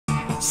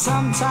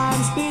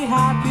Sometimes be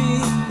happy,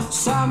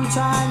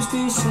 sometimes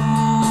be sad.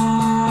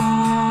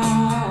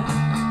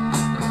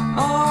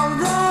 Oh,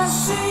 the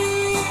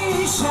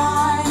sea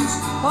shines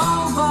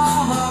over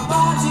her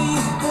body,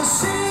 the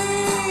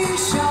sea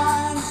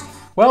shines.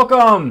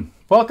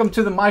 Welcome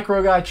to the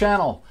Micro Guy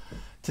channel.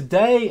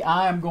 Today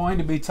I am going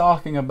to be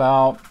talking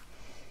about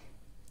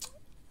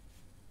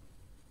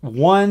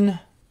one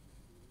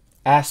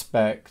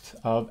aspect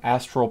of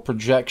astral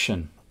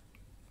projection,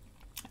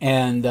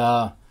 and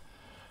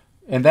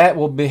that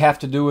will have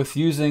to do with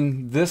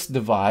using this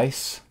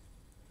device,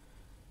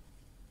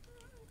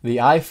 the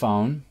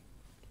iPhone,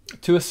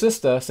 to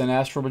assist us in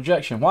astral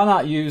projection. Why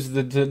not use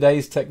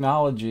today's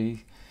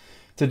technology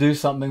to do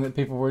something that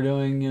people were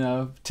doing,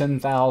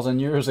 10,000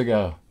 years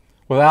ago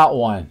without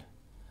one?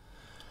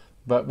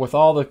 But with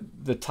all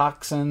the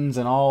toxins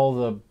and all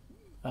the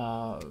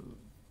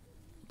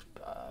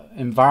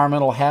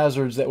environmental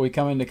hazards that we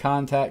come into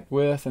contact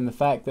with, and the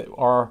fact that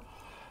our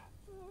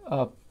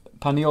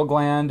pineal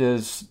gland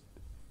is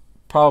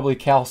probably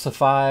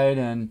calcified,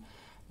 and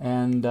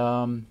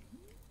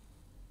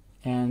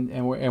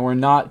we're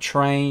not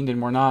trained,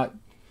 and we're not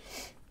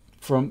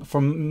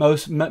from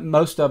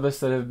most of us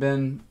that have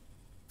been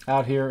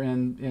out here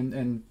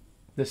in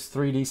this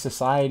 3D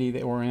society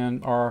that we're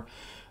in are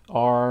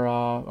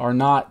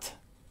not.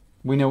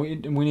 We know we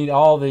need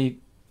all the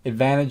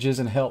advantages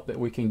and help that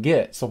we can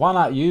get. So why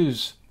not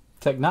use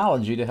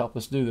technology to help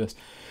us do this?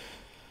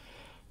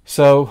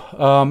 So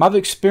I've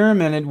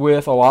experimented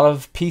with a lot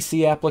of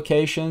PC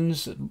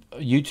applications,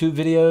 YouTube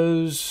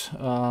videos,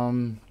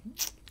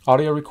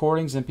 audio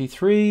recordings,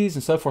 MP3s,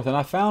 and so forth. And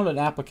I found an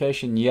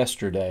application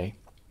yesterday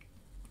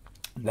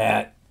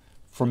that,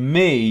 for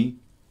me,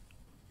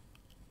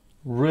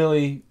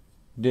 really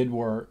did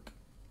work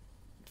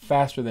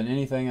faster than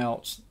anything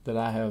else that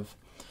I have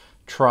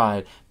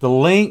tried. The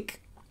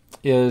link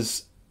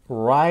is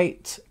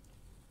right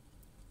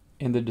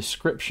in the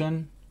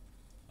description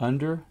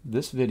under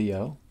this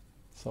video,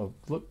 so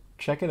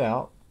check it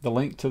out. The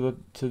link to the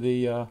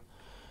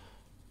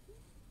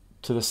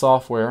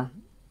software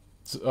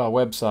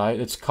website.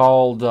 It's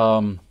called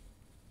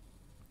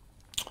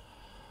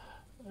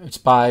it's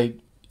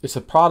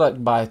a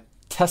product by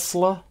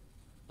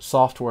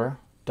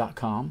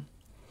TeslaSoftware.com,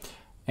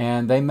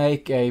 and they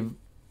make a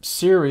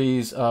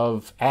series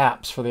of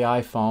apps for the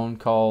iPhone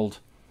called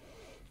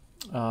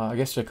I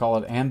guess they call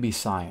it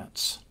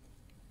ambiscience,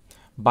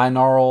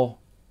 binaural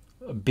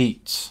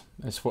beats.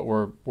 That's what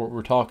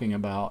we're talking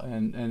about.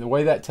 And the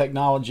way that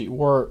technology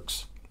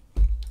works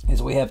is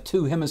we have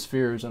two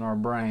hemispheres in our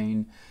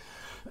brain,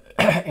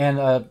 and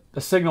a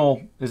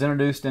signal is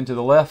introduced into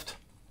the left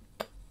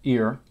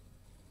ear.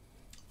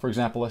 For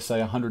example, let's say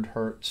 100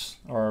 hertz,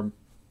 or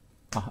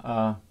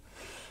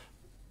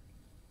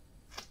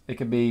it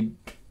could be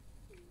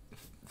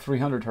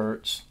 300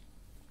 hertz.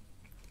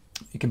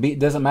 It can be. It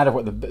doesn't matter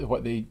what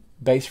the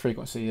base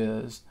frequency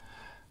is,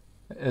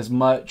 as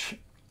much.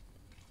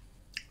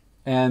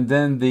 And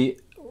then the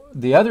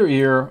other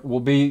ear will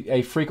be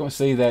a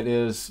frequency that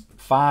is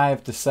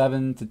 5 to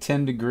 7 to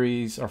 10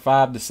 degrees, or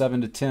 5 to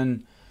 7 to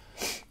 10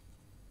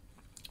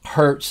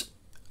 hertz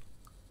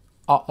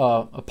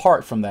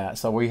apart from that.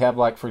 So we have,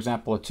 like, for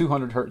example, a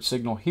 200 hertz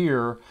signal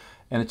here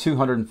and a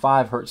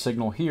 205 hertz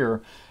signal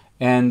here,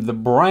 and the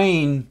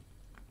brain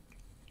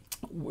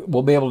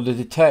will be able to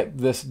detect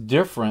this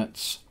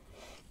difference.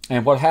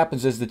 And what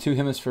happens is the two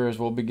hemispheres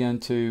will begin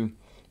to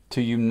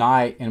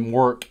unite and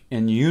work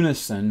in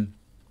unison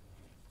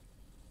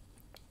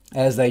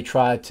as they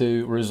try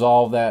to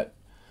resolve that,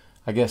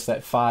 I guess,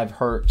 that 5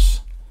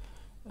 hertz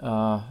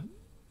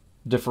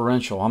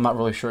differential. I'm not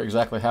really sure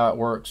exactly how it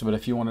works, but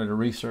if you wanted to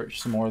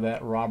research some more of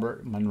that,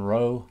 Robert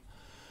Monroe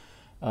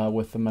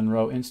with the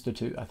Monroe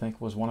Institute, I think,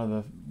 was one of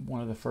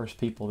the first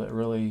people that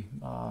really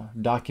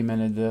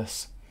documented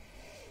this.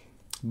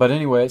 But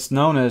anyway, it's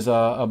known as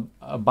a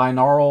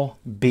binaural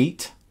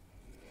beat,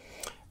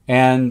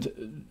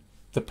 and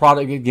the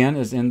product, again,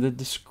 is in the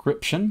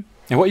description.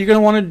 And what you're going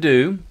to want to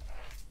do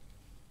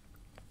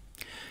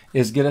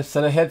is get a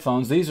set of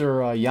headphones. These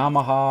are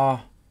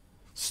Yamaha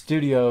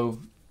studio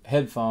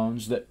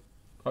headphones that,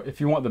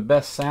 if you want the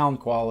best sound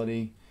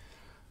quality,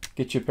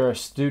 get you a pair of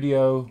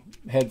studio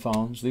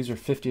headphones. These are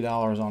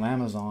 $50 on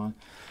Amazon.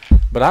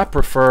 But I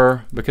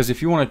prefer, because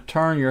if you want to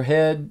turn your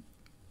head,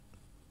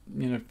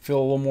 feel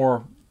a little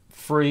more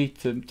free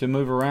to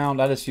move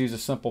around, I just use a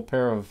simple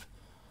pair of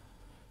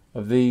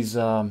these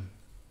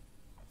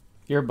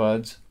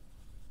earbuds.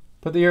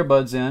 Put the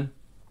earbuds in.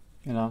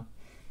 I'm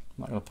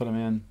not going to put them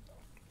in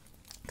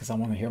because I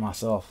want to hear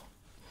myself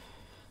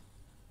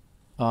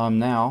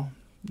now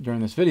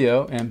during this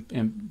video,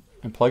 and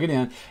plug it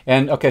in.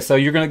 And okay, so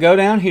you're going to go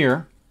down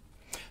here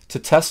to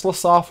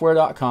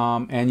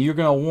TeslaSoftware.com, and you're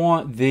going to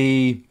want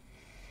the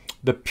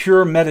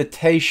pure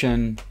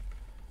meditation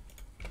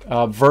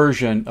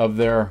version of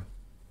their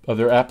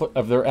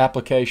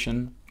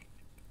application,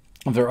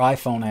 of their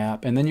iPhone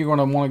app. And then you're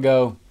going to want to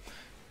go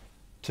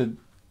to,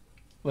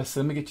 let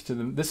me get you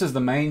to this is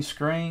the main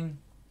screen.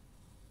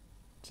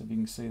 So if you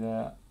can see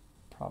that,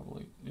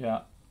 probably,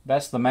 yeah.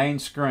 That's the main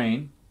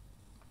screen.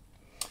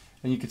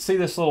 And you can see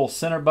this little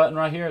center button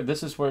right here.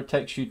 This is where it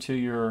takes you to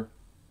your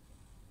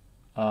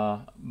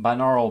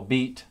binaural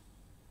beat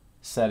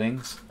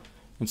settings.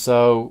 And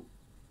so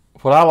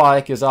what I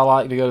like is I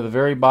like to go to the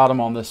very bottom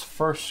on this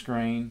first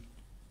screen.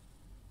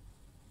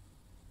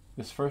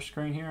 This first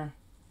screen here.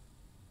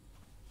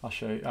 I'll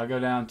show you. I'll go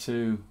down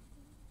to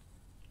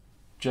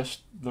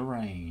just the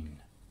rain.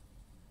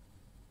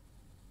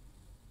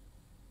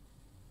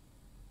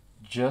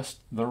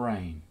 Just the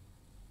rain.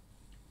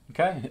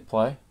 Okay, hit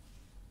play.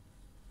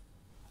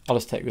 I'll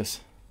just take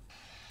this.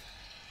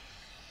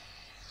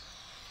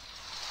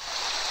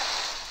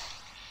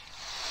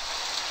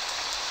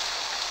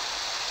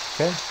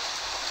 Okay.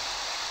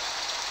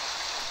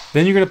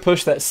 Then you're going to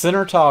push that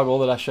center toggle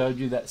that I showed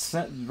you, that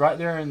right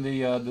there in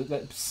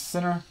that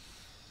center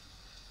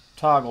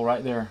toggle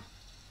right there.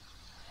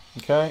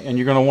 Okay, and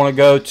you're going to want to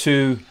go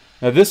to,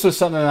 now this was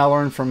something that I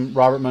learned from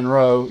Robert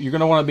Monroe. You're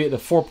going to want to be at the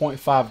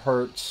 4.5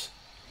 hertz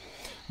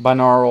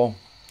binaural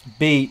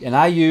beat, and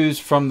I use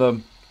from the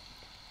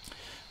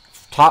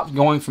top,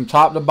 going from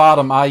top to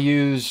bottom, I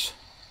use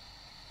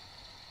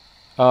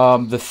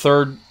the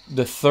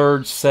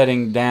third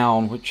setting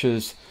down, which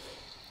is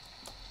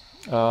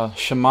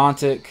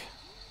shamanic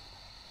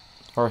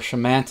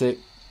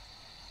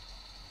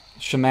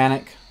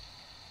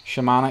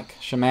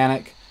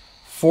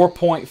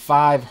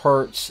 4.5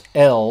 hertz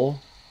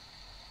L,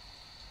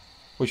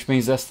 which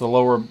means that's the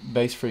lower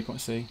bass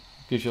frequency.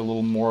 Gives you a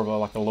little more of a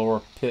like a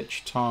lower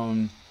pitch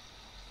tone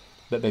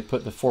that they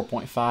put the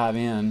 4.5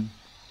 in.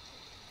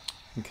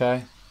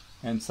 Okay,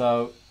 and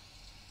so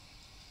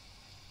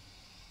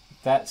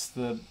that's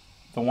the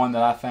one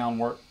that I found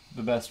worked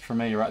the best for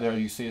me. Right there,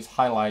 you see it's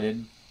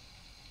highlighted.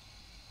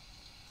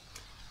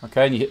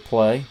 Okay, and you hit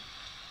play.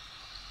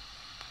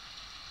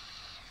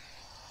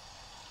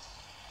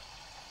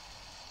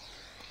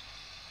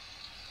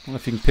 I don't know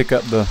if you can pick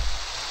up the.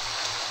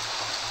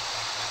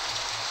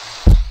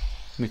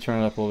 Let me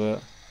turn it up a little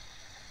bit.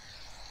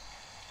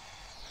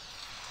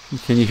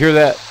 Can you hear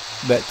that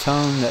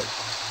tone? That.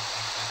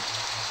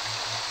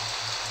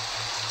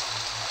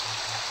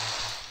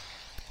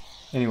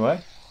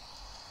 Anyway,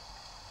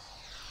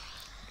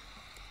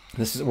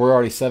 we're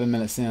already 7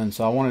 minutes in,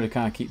 so I wanted to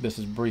kind of keep this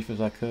as brief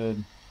as I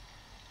could.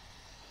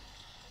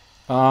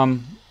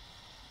 Probably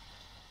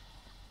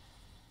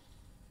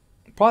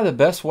the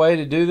best way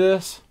to do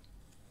this,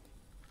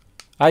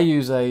 I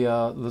use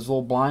those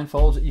little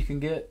blindfolds that you can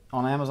get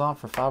on Amazon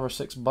for $5 or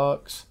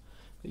 $6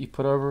 that you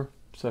put over.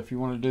 So if you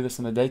want to do this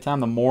in the daytime,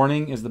 the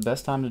morning is the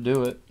best time to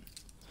do it.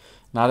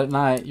 Not at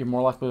night. You're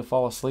more likely to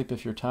fall asleep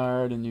if you're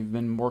tired and you've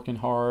been working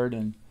hard,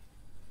 and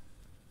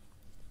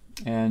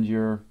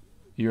you're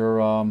you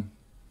know,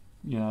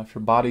 if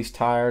your body's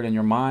tired and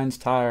your mind's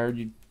tired,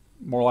 you're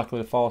more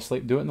likely to fall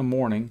asleep. Do it in the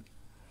morning.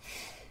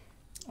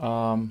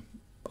 I'll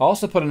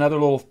also put another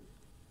little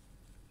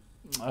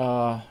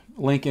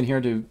link in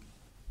here to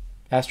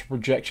Astral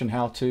Projection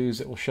how-tos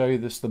that will show you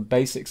the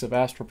basics of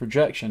Astral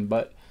Projection.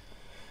 But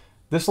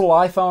this little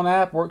iPhone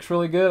app works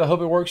really good. I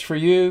hope it works for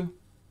you.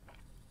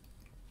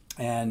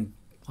 And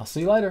I'll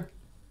see you later.